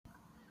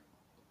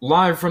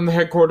Live from the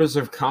headquarters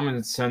of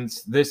Common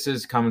Sense, this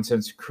is Common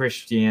Sense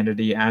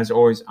Christianity. As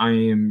always, I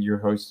am your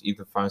host,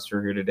 Ethan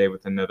Foster, here today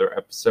with another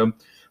episode.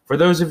 For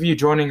those of you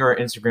joining our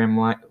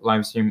Instagram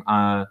live stream,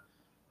 I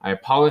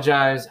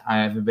apologize. I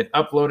haven't been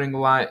uploading a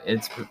lot.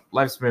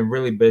 Life's been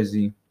really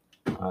busy.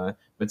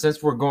 But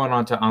since we're going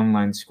on to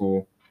online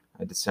school,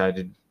 I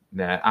decided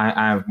that I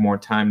have more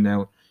time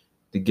now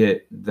to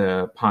get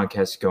the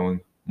podcast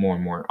going more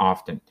and more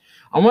often.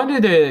 I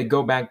wanted to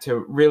go back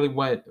to really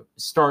what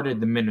started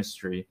the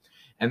ministry,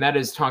 and that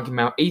is talking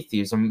about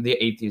atheism,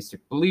 the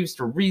atheistic beliefs,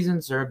 or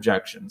reasons or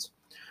objections.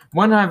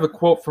 One, I have a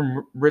quote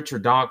from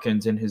Richard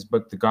Dawkins in his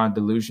book, The God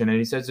Delusion, and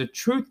he says, "The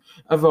truth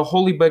of a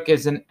holy book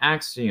is an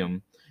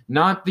axiom,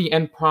 not the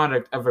end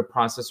product of a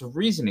process of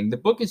reasoning. The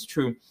book is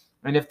true,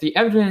 and if the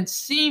evidence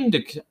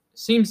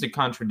seems to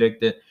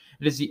contradict it,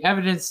 it is the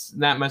evidence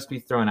that must be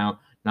thrown out,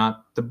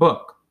 not the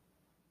book."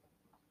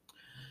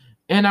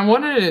 And I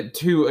wanted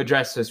to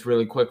address this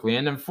really quickly.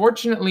 And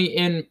unfortunately,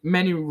 in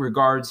many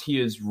regards, he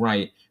is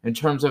right in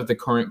terms of the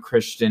current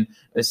Christian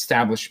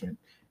establishment.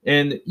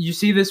 And you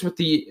see this with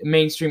the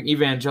mainstream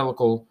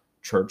evangelical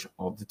church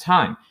all the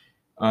time.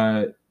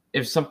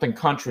 If something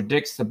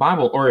contradicts the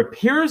Bible or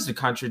appears to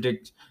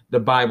contradict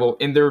the Bible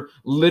in their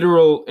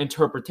literal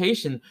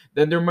interpretation,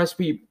 then there must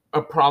be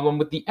a problem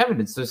with the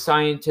evidence. The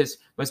scientists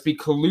must be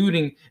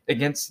colluding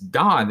against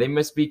God. They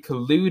must be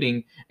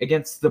colluding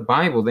against the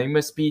Bible. They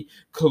must be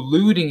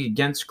colluding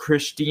against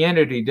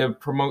Christianity to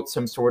promote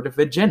some sort of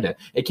agenda.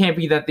 It can't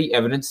be that the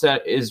evidence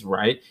is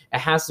right. It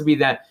has to be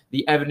that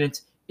the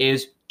evidence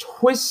is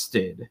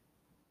twisted.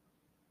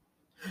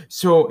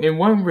 So in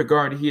one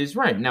regard, he is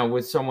right. Now,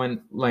 with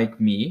someone like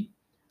me,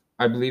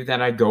 I believe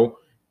that I go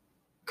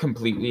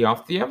completely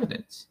off the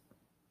evidence.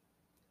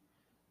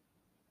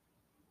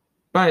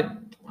 But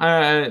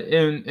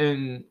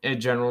in a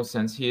general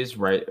sense, he is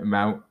right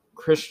about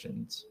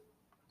Christians.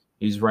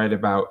 He's right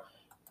about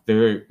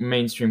the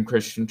mainstream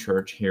Christian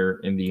church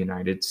here in the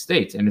United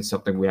States, and it's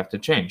something we have to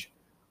change.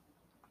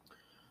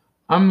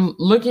 I'm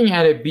looking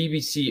at a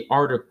BBC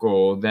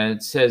article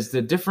that says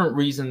the different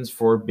reasons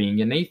for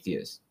being an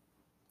atheist.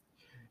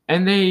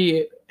 And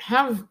they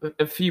have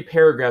a few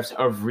paragraphs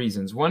of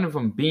reasons. One of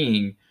them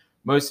being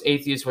most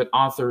atheists would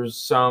offer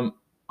some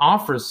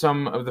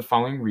of the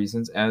following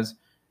reasons as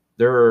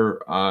their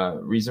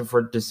reason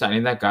for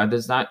deciding that God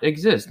does not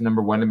exist.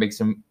 Number one, it makes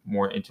them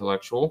more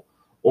intellectual.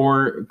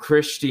 Or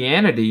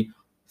Christianity,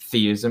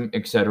 theism,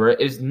 etc.,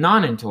 is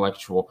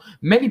non-intellectual.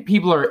 Many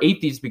people are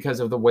atheists because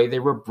of the way they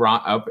were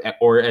brought up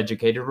or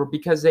educated, or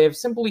because they have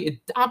simply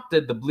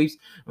adopted the beliefs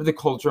of the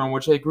culture in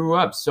which they grew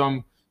up.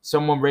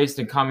 Someone raised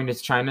in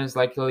communist China is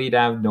likely to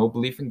have no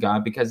belief in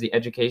God because the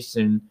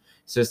education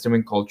system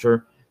and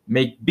culture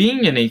make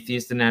being an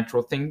atheist the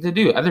natural thing to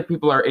do. Other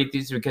people are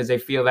atheists because they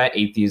feel that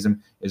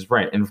atheism is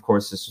right. And of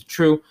course, this is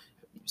true.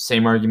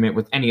 Same argument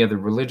with any other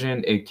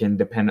religion. It can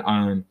depend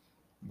on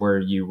where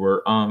you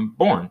were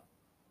born.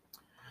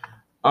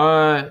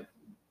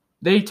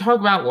 They talk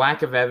about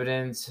lack of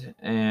evidence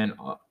and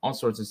all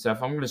sorts of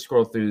stuff. I'm going to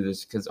scroll through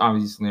this because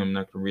obviously I'm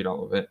not going to read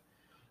all of it.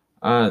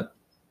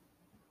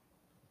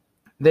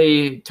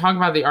 They talk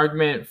about the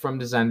argument from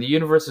design. The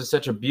universe is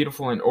such a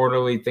beautiful and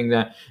orderly thing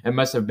that it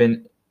must have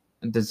been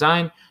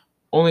designed.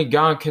 Only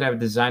God could have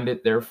designed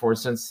it. Therefore,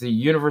 since the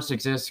universe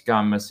exists,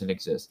 God must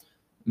exist.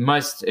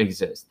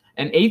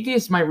 An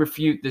atheist might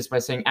refute this by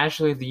saying,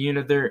 actually, the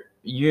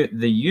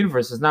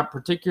universe is not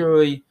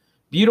particularly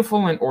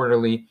beautiful and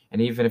orderly,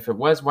 and even if it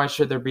was, why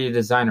should there be a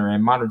designer?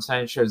 And modern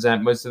science shows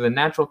that most of the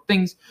natural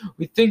things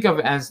we think of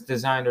as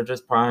designed are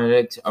just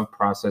products of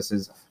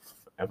processes of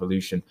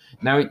evolution.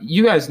 Now,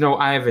 you guys know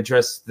I have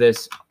addressed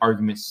this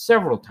argument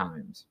several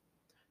times,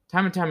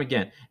 time and time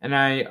again, and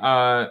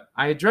I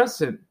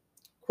address it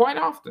quite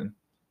often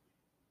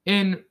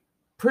in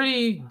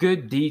pretty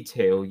good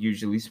detail,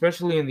 usually,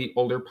 especially in the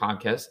older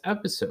podcast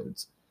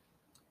episodes.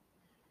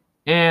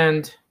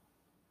 And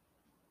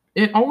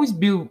it always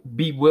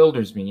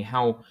bewilders me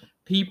how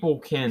people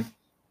can attempt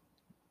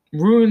to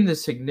ruin the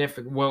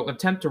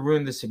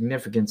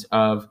significance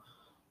of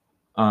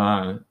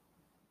the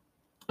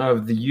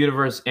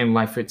universe and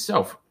life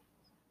itself.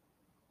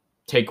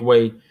 Take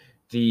away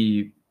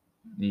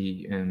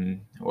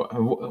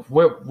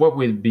what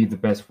would be the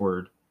best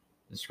word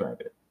to describe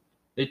it?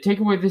 They take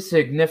away the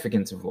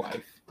significance of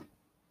life,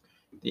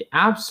 the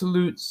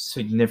absolute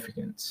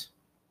significance.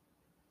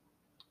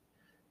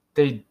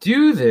 They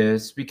do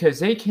this because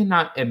they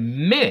cannot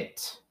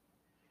admit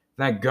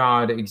that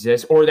God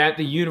exists or that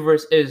the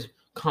universe is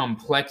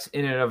complex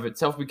in and of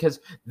itself,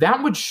 because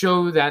that would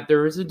show that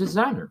there is a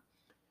designer.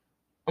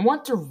 I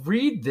want to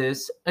read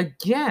this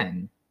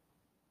again.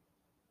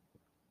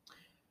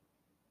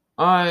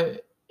 And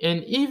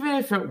even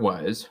if it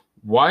was,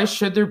 why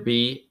should there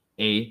be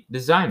a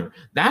designer?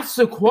 That's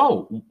the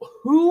quote.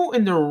 Who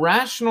in their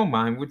rational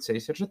mind would say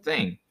such a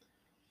thing?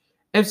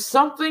 If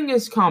something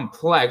is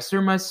complex,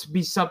 there must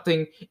be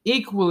something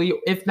equally,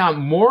 if not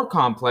more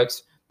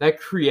complex,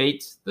 that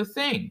creates the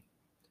thing.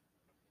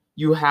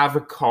 You have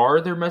a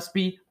car, there must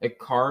be a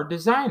car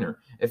designer.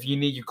 If you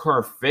need your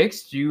car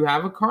fixed, you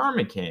have a car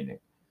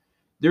mechanic.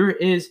 There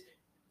is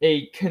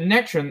a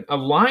connection, a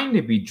line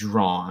to be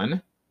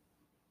drawn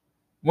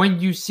when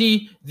you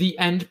see the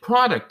end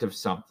product of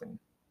something.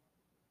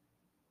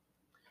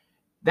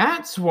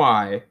 That's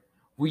why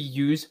we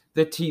use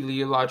the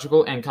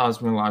teleological and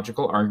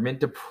cosmological argument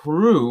to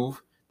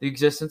prove the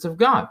existence of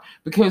God.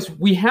 Because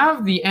we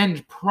have the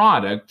end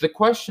product. The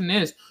question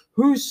is,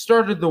 who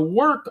started the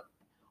work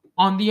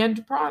on the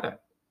end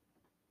product?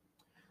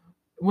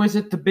 Was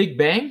it the Big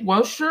Bang?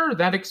 Well, sure,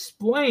 that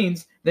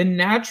explains the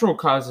natural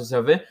causes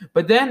of it,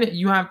 but then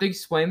you have to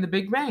explain the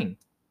Big Bang.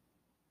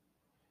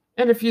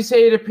 And if you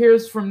say it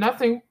appears from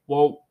nothing,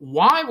 well,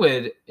 why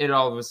would it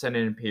all of a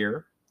sudden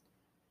appear?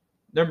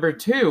 Number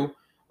two,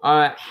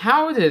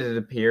 how did it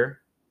appear?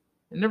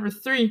 And number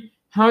three,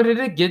 how did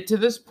it get to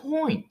this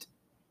point?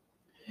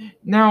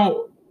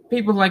 Now,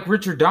 people like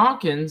Richard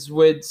Dawkins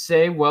would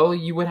say, well,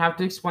 you would have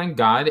to explain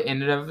God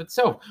in and of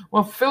itself.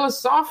 Well,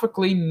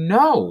 philosophically,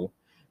 no.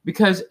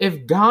 Because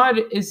if God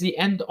is the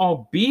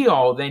end-all,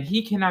 be-all, then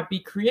he cannot be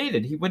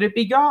created. He wouldn't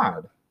be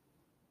God.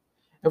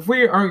 If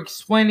we are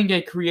explaining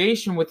a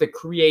creation with a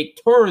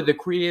creator, the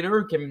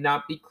creator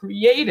cannot be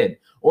created,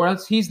 or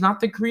else he's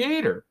not the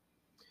creator.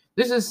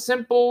 This is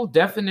simple,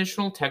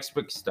 definitional,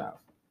 textbook stuff.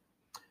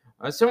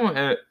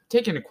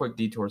 Taking a quick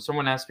detour,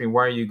 someone asked me,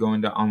 why are you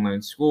going to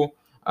online school?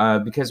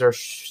 Because our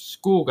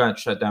school got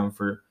shut down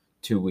for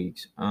 2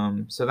 weeks.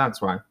 So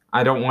that's why.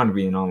 I don't want to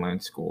be in online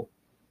school.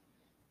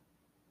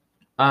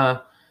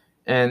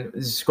 And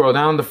scroll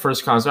down, the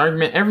first cause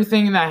argument.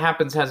 Everything that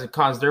happens has a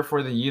cause,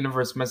 therefore the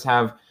universe must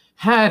have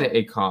had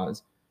a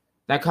cause.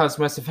 That cause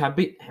must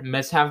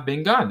have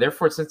been God.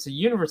 Therefore, since the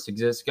universe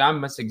exists, God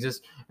must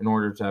exist in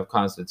order to have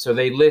caused it. So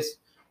they list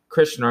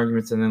Christian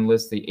arguments and then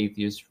list the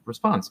atheist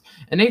response.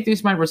 An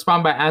atheist might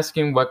respond by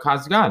asking what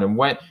caused God and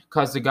what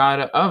caused the God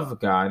of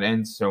God,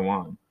 and so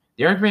on.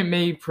 The argument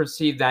may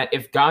perceive that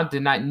if God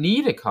did not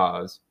need a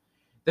cause,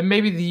 then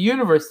maybe the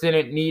universe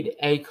didn't need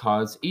a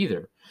cause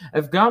either.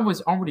 If God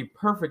was already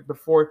perfect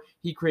before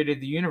he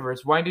created the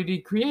universe, why did he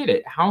create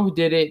it? How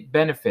did it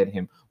benefit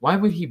him? Why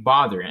would he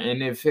bother?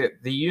 And if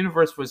the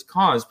universe was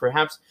caused,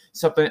 perhaps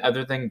something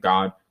other than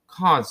God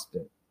caused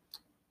it.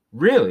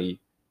 Really?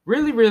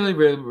 Really, really,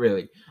 really,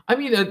 really. I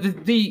mean,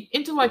 the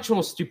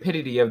intellectual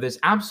stupidity of this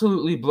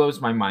absolutely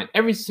blows my mind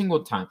every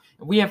single time.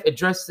 And we have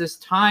addressed this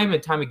time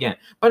and time again.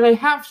 But I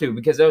have to,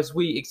 because as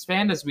we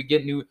expand, as we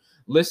get new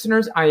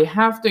listeners, I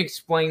have to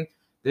explain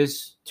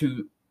this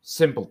to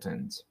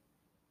simpletons.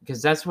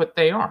 Because that's what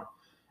they are.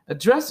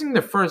 Addressing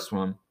the first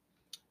one,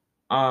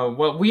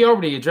 well, we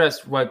already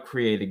addressed what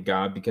created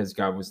God, because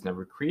God was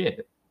never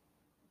created.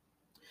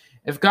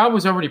 If God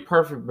was already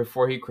perfect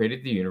before he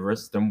created the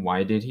universe, then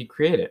why did he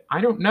create it?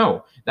 I don't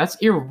know. That's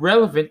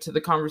irrelevant to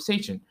the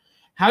conversation.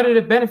 How did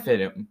it benefit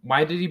him?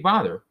 Why did he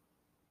bother?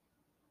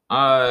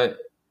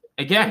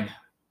 Again,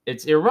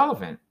 it's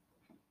irrelevant.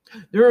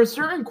 There are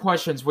certain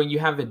questions when you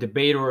have a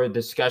debate or a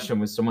discussion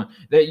with someone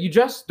that you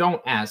just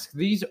don't ask.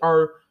 These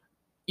are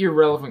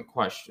irrelevant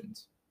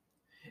questions.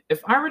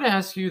 If I were to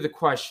ask you the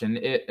question,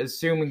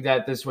 assuming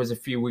that this was a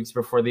few weeks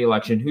before the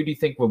election, who do you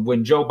think would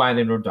win, Joe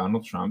Biden or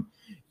Donald Trump?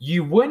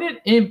 You wouldn't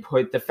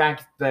input the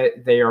fact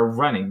that they are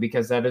running,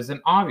 because that is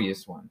an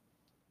obvious one.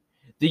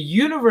 The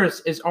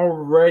universe is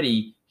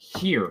already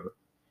here.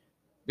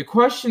 The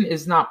question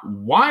is not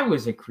why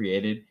was it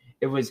created,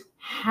 it was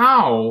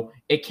how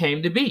it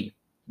came to be.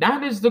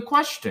 That is the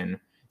question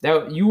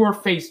that you are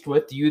faced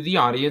with, you the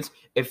audience,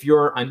 if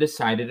you're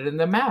undecided in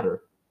the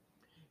matter.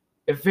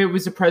 If it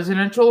was a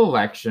presidential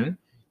election,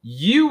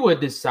 you would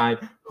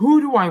decide,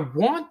 who do I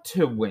want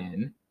to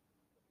win,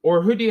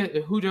 or who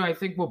do I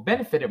think will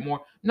benefit it more?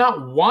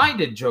 Not why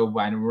did Joe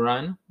Biden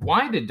run,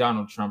 why did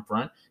Donald Trump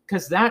run,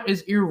 because that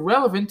is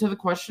irrelevant to the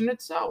question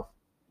itself.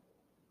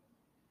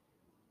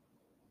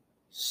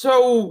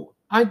 So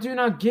I do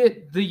not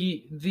get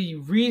the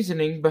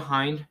reasoning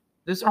behind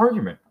this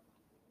argument.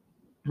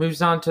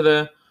 Moves on to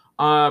the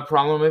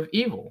problem of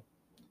evil.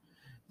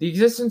 The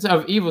existence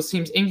of evil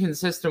seems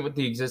inconsistent with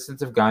the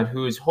existence of God,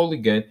 who is wholly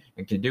good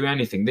and can do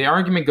anything. The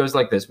argument goes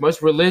like this.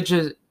 Most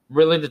religions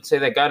say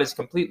that God is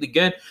completely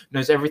good,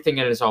 knows everything,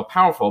 and is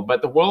all-powerful,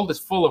 but the world is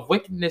full of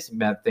wickedness and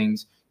bad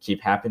things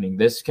keep happening.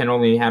 This can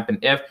only happen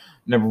if,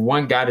 number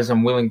one, God is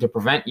unwilling to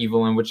prevent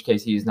evil, in which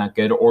case he is not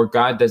good, or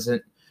God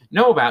doesn't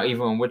know about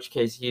evil, in which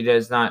case he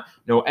does not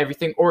know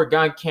everything, or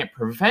God can't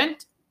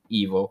prevent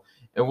evil,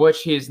 in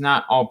which he is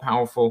not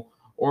all-powerful,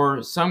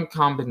 or some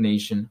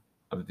combination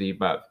of the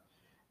above.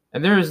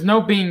 And there is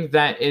no being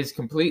that is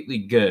completely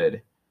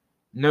good,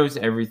 knows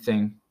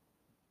everything,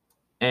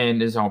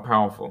 and is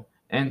all-powerful.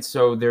 And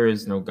so there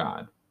is no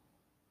God.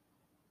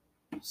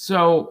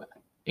 So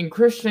in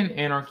Christian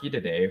Anarchy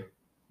Today,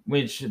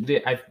 which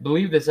I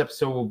believe this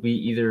episode will be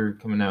either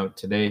coming out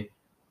today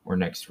or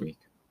next week,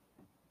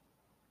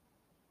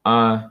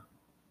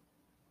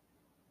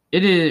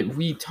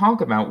 we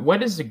talk about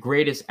what is the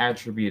greatest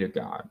attribute of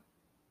God.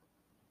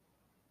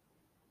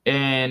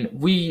 And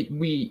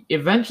we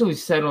eventually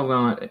settled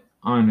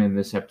on in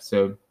this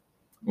episode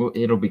Well,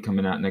 it'll be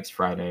coming out next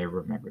Friday, I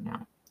remember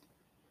now.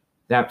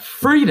 That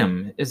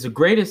freedom is the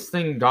greatest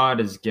thing God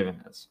has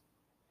given us.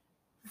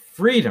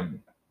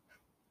 Freedom.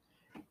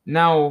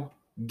 Now,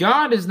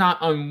 God is not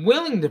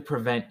unwilling to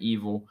prevent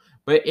evil,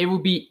 but it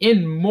would be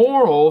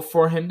immoral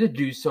for him to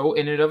do so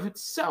in and of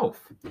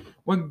itself.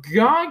 When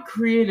God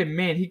created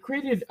man, he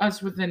created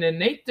us with an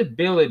innate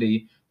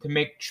ability to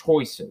make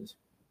choices.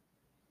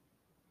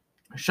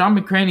 Sean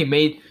McCraney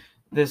made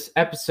this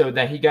episode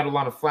that he got a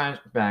lot of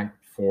flashback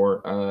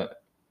for a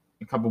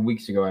couple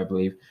weeks ago, I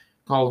believe,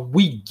 called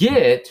We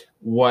Get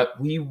What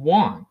We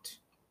Want.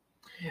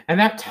 And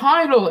that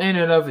title in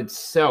and of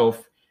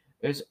itself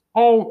is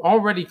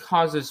already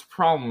causes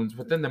problems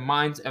within the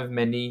minds of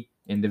many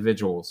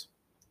individuals.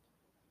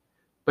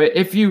 But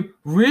if you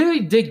really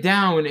dig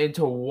down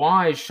into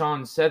why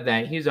Sean said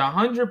that, he's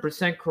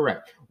 100%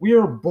 correct. We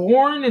are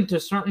born into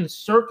certain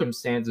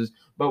circumstances,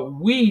 but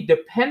we,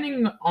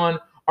 depending on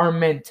our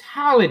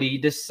mentality,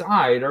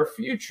 decide our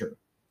future.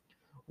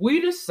 We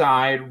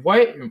decide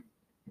what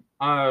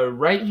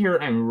right here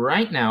and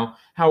right now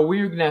how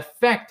we're going to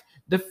affect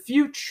the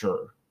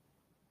future.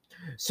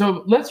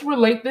 So let's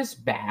relate this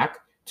back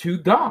to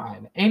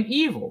God and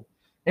evil.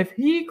 If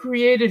he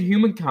created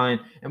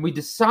humankind and we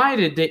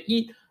decided to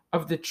eat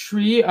of the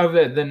tree of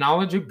the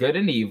knowledge of good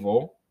and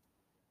evil,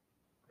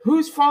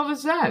 whose fault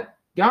is that?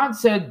 God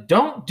said,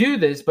 don't do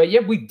this, but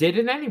yet we did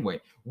it anyway.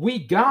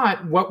 We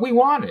got what we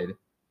wanted.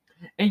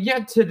 And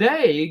yet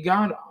today,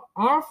 God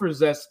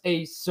offers us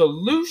a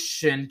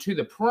solution to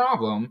the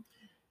problem,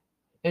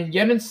 and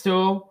yet and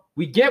still,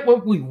 we get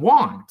what we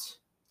want.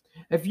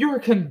 If you are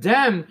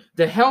condemned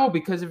to hell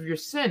because of your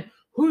sin,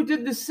 who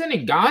did the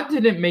sinning? God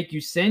didn't make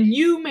you sin.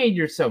 You made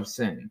yourself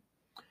sin.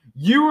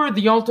 You are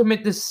the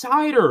ultimate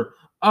decider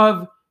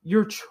of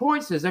your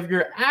choices, of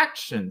your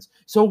actions.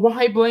 So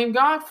why blame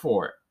God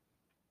for it?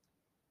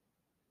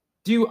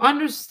 Do you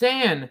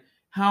understand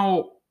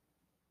how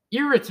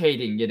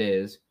irritating it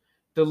is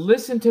to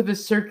listen to the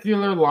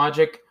circular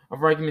logic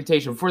of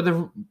argumentation? For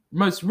the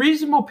most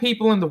reasonable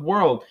people in the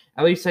world,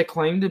 at least I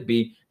claim to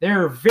be, they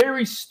are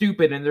very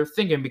stupid in their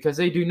thinking because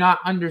they do not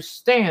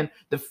understand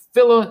the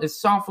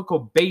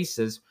philosophical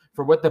basis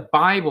for what the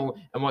Bible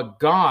and what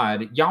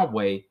God,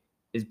 Yahweh,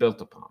 is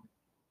built upon.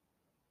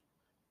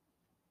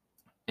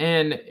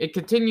 And it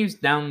continues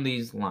down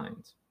these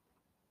lines.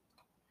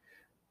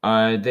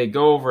 They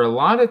go over a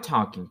lot of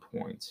talking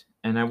points,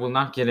 and I will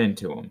not get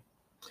into them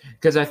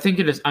because I think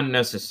it is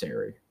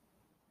unnecessary.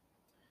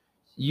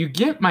 You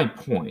get my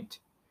point.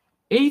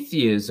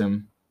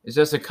 Atheism is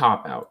just a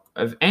cop-out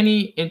of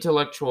any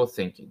intellectual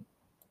thinking.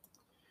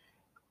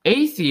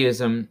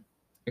 Atheism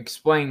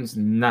explains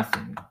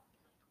nothing.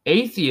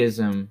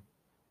 Atheism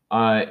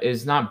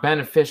is not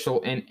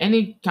beneficial in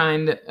any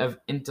kind of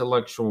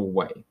intellectual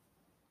way.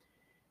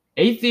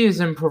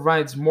 Atheism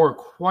provides more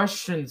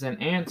questions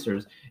and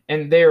answers,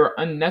 and they are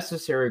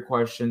unnecessary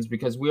questions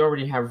because we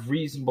already have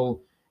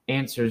reasonable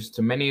answers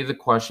to many of the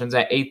questions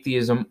that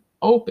atheism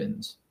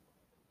opens.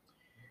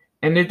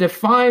 And it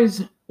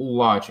defies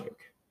logic,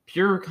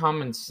 pure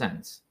common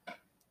sense,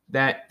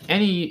 that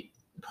any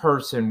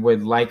person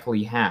would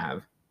likely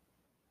have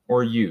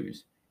or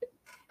use.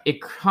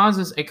 It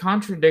causes a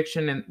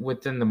contradiction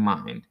within the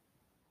mind.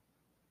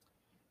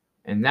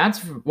 And that's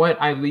what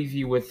I leave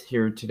you with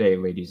here today,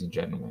 ladies and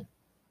gentlemen.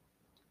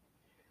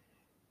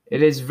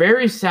 It is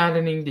very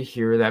saddening to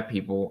hear that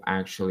people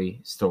actually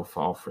still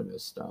fall for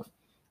this stuff.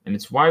 And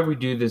it's why we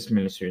do this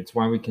ministry. It's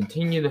why we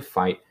continue to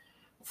fight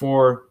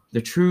for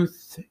the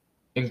truth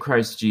in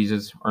Christ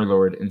Jesus, our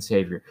Lord and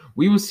Savior.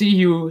 We will see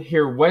you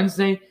here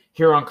Wednesday,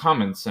 here on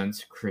Common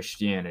Sense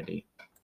Christianity.